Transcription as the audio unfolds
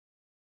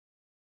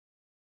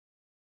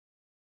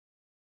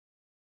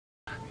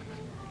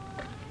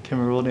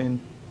Camera rolled in.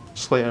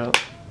 Slay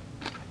out.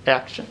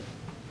 Action.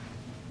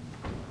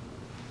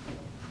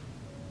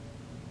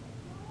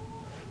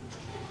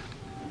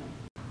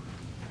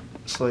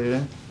 Slay it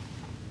in.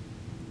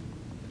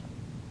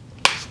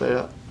 Slay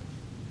out.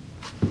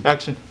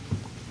 Action.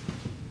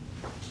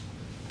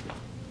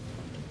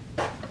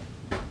 Am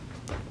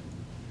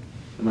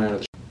I out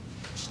of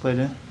Slay it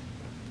in.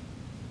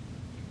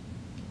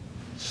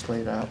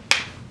 Slay it out.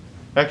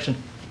 Action.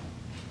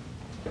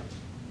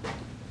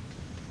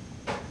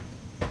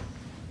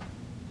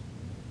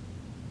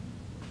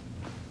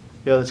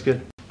 Yeah, that's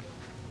good.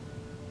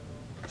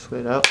 Slay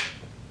it out.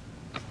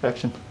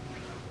 Action.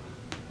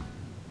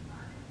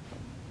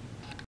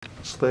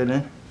 Slay it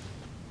in.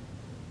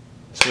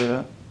 Slay it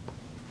out.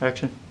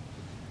 Action.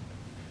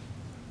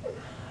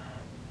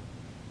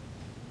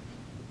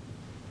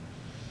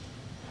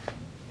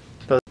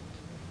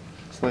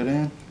 Slay it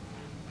in.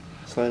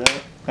 Slay it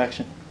out.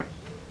 Action.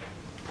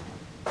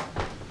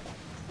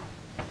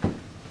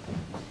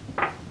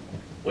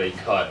 Wait,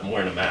 cut. I'm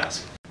wearing a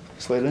mask.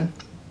 Slay it in.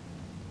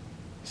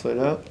 Slay it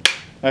out.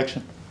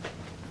 Action.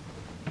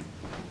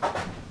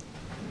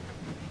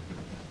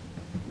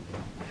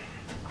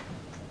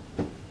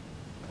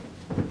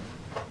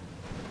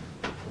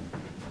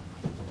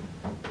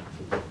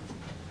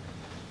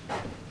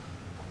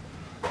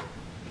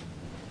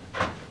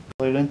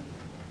 Slay it in.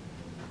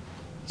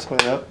 Slay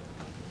it out.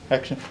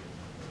 Action.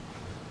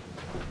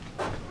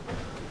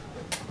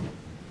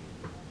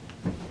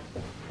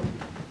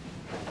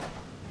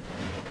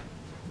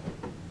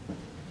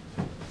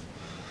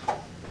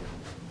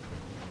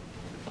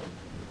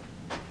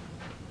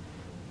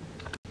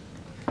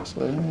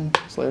 Slay it in,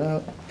 slay it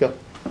out, go.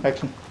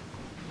 Action.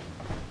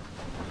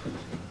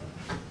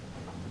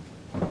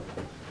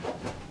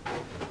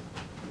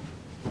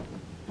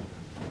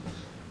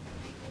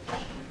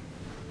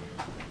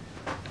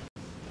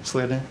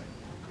 Slay it in,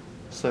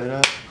 slay it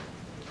out,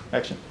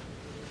 action.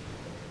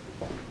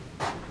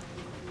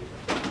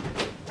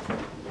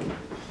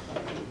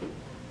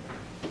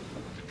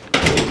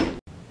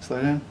 Slay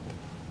it in,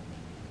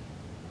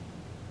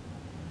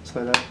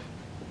 slay it out,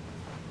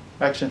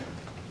 action.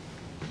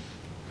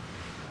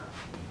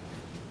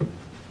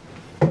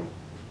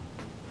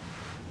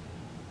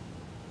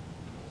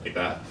 Like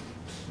that?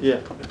 Yeah.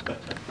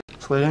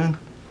 Slay it in,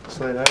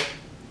 slay it out,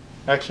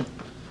 action.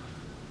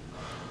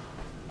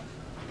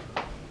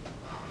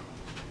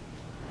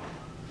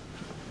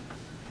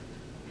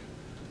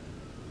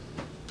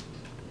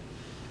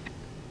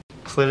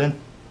 Slay it in,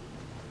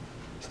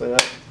 slay it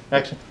out,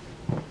 action.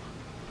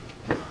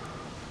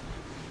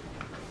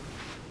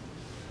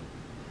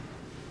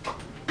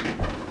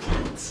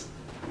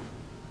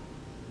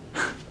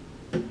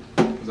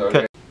 Is that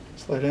okay?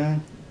 Slay it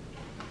in,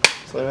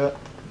 slay it out,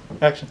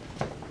 action.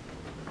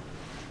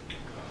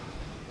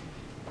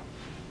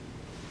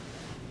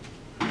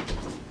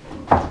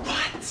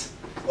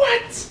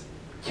 What?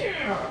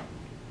 Yeah!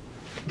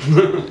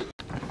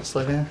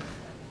 Slay it in,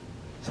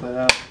 slay it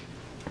out,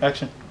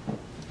 action.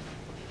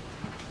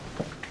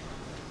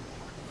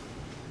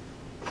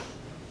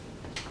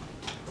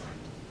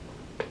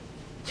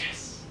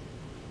 Yes!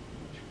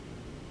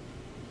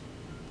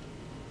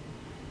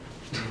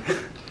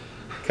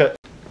 Cut.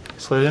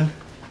 Slay it in,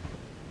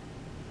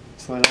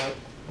 slay it out,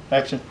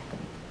 action.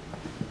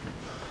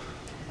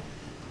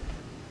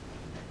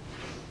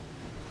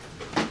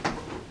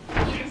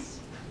 Yes!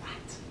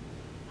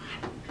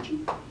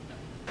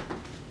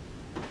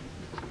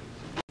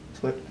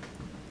 Slay.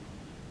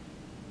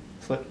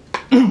 Slay.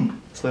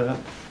 Slay it out,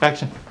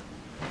 action.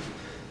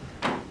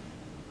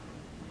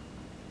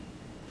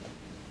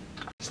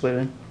 Slay it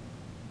in.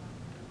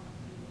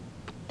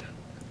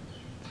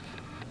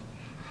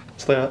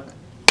 Slay it out.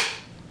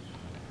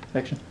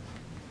 Action.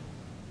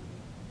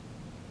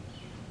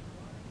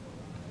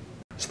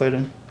 Slay it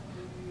in.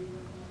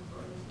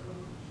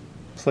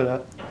 Slay it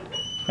out.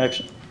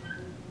 Action.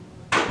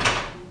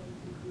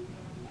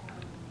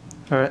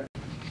 Alright.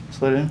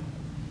 Slay it in.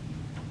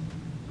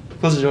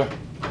 Close the door.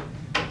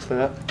 Slay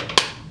it out.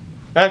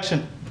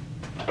 Action.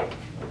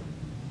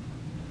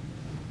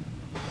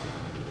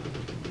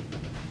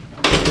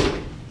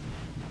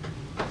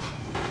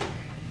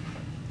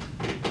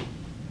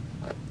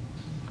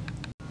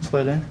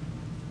 Slay it in.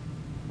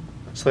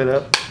 Slay it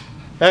out.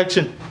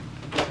 Action.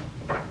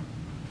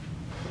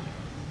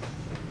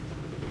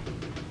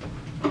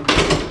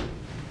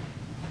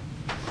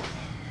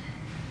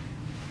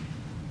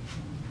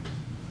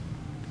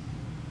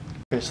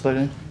 Okay, slay it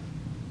in.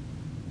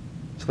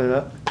 Slay it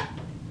out.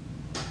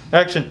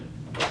 Action.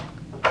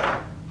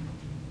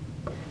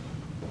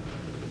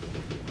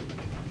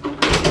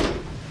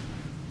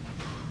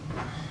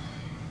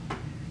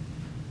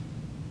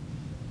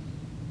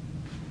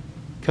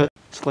 Cut.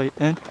 Slate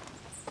in.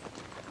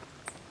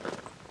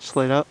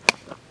 Slate out.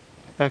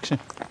 Action.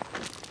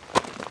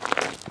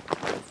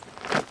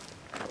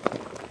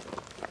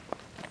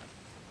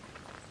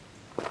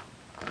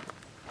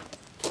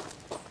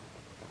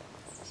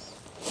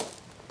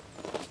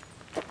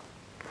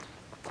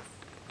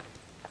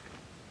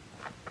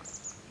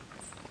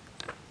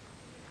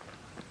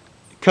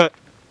 Cut.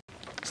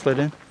 Slide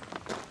in.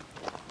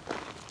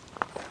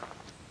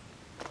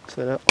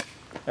 Slide out.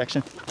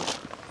 Action.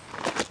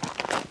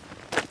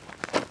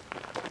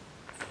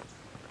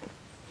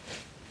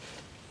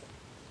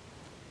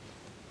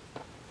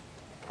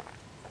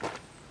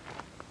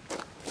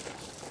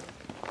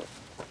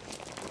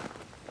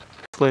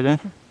 Slide in.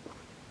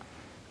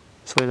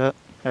 Slide out.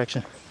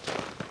 Action.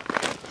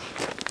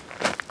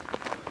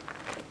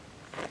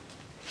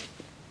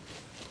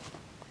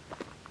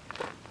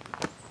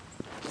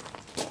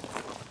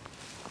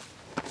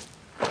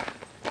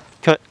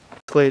 Cut.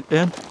 Slide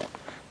in.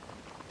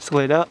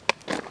 Slide out.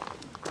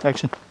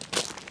 Action.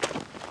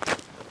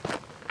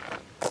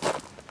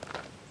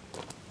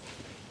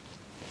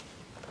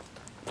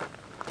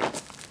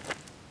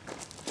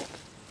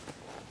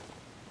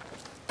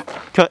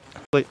 Cut.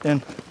 Slide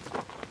in.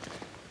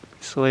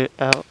 Slide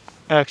out.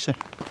 Action.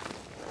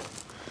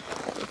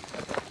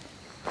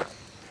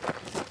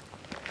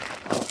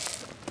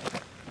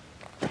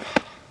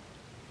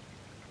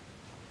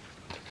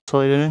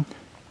 Slide in.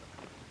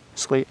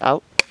 Slide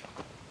out.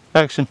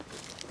 Action.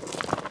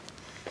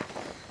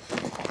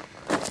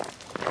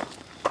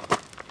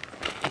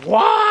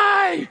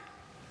 Why?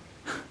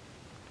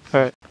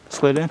 Alright,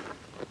 slide in.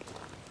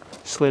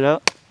 Slide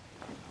out.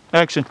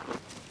 Action.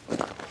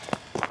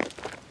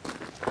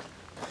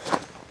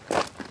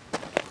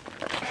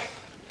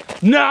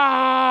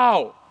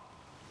 No!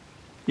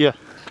 Yeah.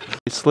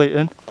 Slide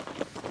in.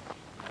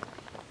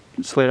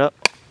 Slide out.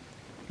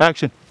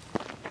 Action.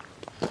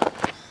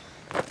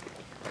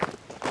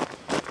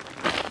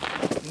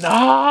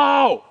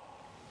 No!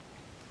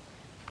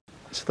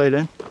 Slide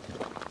in.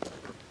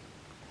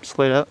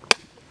 Slide out.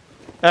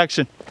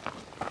 Action.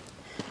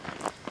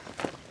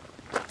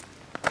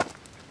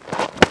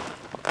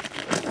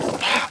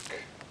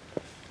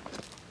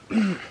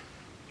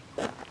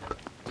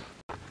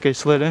 Okay,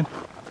 slide in.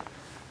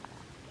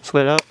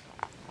 Slide out.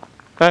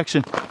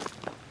 Action.